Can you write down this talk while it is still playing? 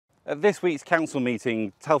At this week's council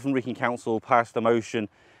meeting, Telford Wrekin Council passed a motion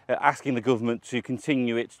asking the government to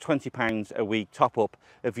continue its £20 a week top-up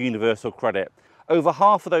of universal credit. Over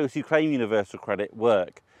half of those who claim universal credit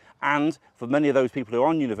work, and for many of those people who are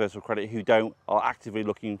on universal credit who don't are actively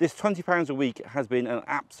looking. This £20 a week has been an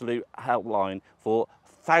absolute helpline for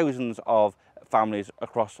thousands of families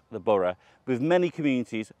across the borough, with many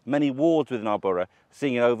communities, many wards within our borough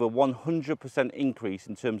seeing an over 100% increase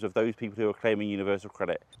in terms of those people who are claiming universal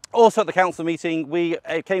credit. Also at the council meeting, we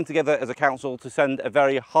came together as a council to send a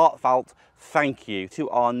very heartfelt thank you to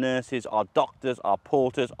our nurses, our doctors, our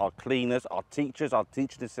porters, our cleaners, our teachers, our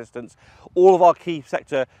teaching assistants, all of our key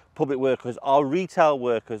sector public workers, our retail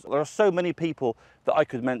workers. There are so many people that I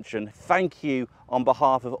could mention. Thank you on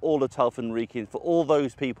behalf of all of Telford Wrekin for all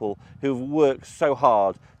those people who have worked so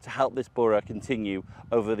hard to help this borough continue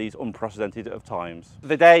over these unprecedented of times.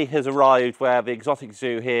 The day has arrived where the exotic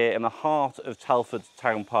zoo here in the heart of Telford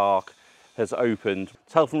Town Park has opened.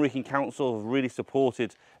 Telford Wrekin Council have really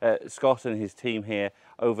supported Scott and his team here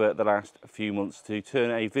over the last few months to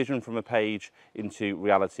turn a vision from a page into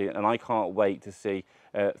reality, and I can't wait to see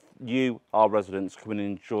you, our residents, come and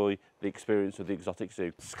enjoy the experience of the exotic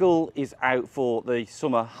zoo. School is out for the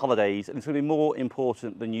summer holidays, and it's going to be more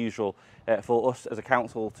important than usual for us as a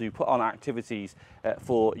council to put on activities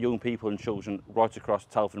for young people and children right across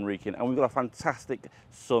Telford Wrekin, and we've got a fantastic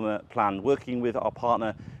summer plan. Working with our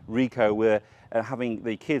partner Rico, we're having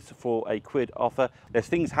the kids for a £1 offer. There's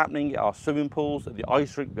things happening at our swimming pools, at the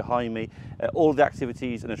ice rink behind me, all the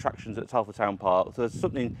activities and attractions at Telford Town Park. So there's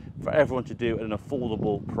something for everyone to do at an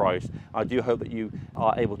affordable price. I do hope that you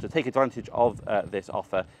are able to take advantage of this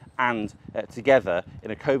offer and together,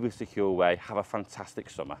 in a COVID secure way, have a fantastic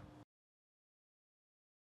summer.